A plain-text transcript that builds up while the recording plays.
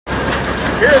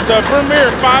Here's a VERMEER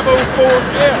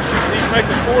 504F. These make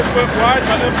a 4-foot wide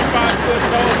by up to 5-foot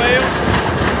tall bale.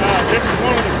 This is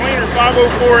one of the cleaner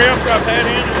 504Fs I've had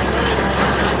in.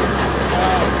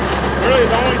 Really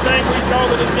the only thing we saw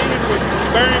that it needed was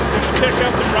bearings and the pickup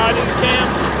and ride in the cam,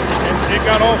 and it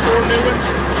got all 4 new ones.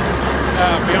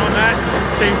 Beyond that,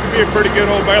 seems to be a pretty good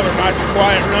old baler, nice and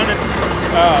quiet running.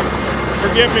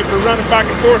 Forgive me for running back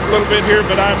and forth a little bit here,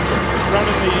 but I'm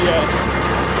running the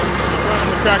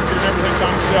tractor and everything by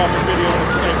myself and videoing at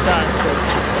the same time, so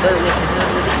bear with me here,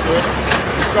 we'll get to it.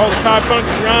 It's all the tie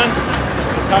function run.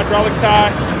 It's hydraulic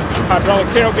tie, hydraulic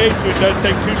tailgate, so it does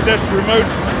take 2 sets of remotes,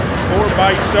 or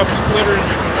buy yourself a splitter and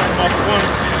you can run them off of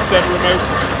 1 set of remotes.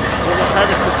 We're going to have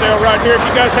it for sale right here. If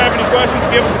you guys have any questions,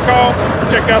 give us a call.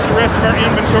 Check out the rest of our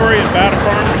inventory at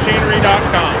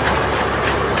VERMEER.com.